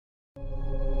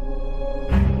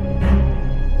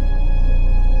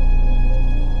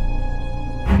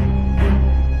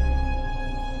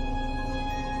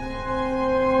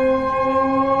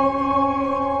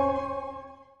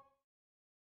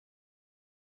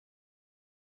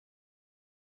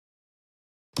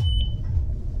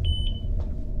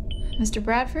Mr.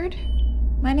 Bradford?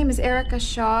 My name is Erica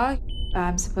Shaw.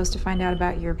 I'm supposed to find out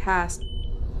about your past.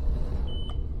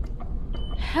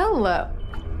 Hello.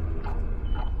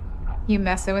 You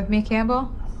messing with me, Campbell?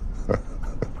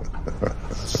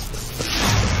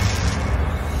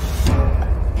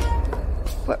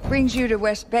 What brings you to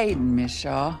West Baden, Miss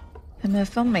Shaw? I'm a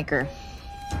filmmaker.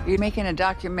 You making a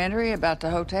documentary about the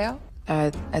hotel?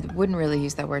 I wouldn't really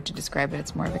use that word to describe it.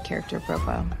 It's more of a character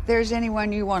profile. If there's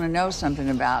anyone you want to know something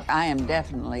about, I am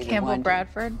definitely the one. Campbell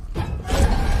Bradford?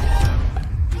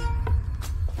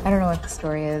 I don't know what the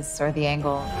story is or the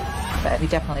angle, but we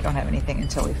definitely don't have anything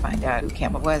until we find out who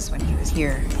Campbell was when he was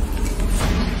here.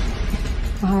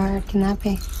 How hard can that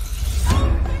be?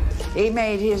 He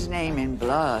made his name in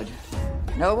blood.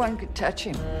 No one could touch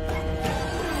him.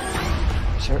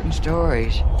 Certain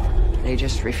stories, they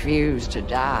just refuse to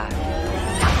die.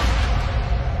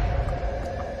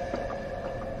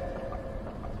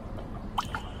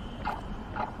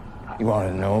 You want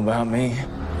to know about me?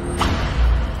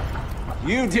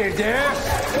 You did this!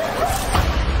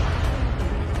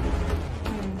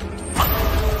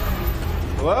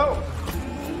 Hello?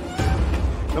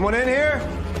 Someone in here?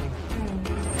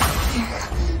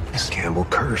 Miss Campbell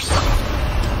curse.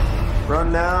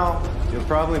 Run now. You'll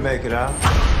probably make it out.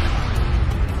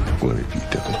 What have you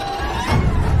done?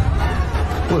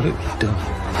 What have you done?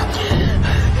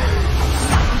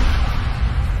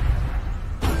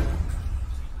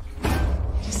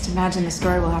 Just imagine the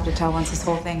story we'll have to tell once this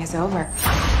whole thing is over.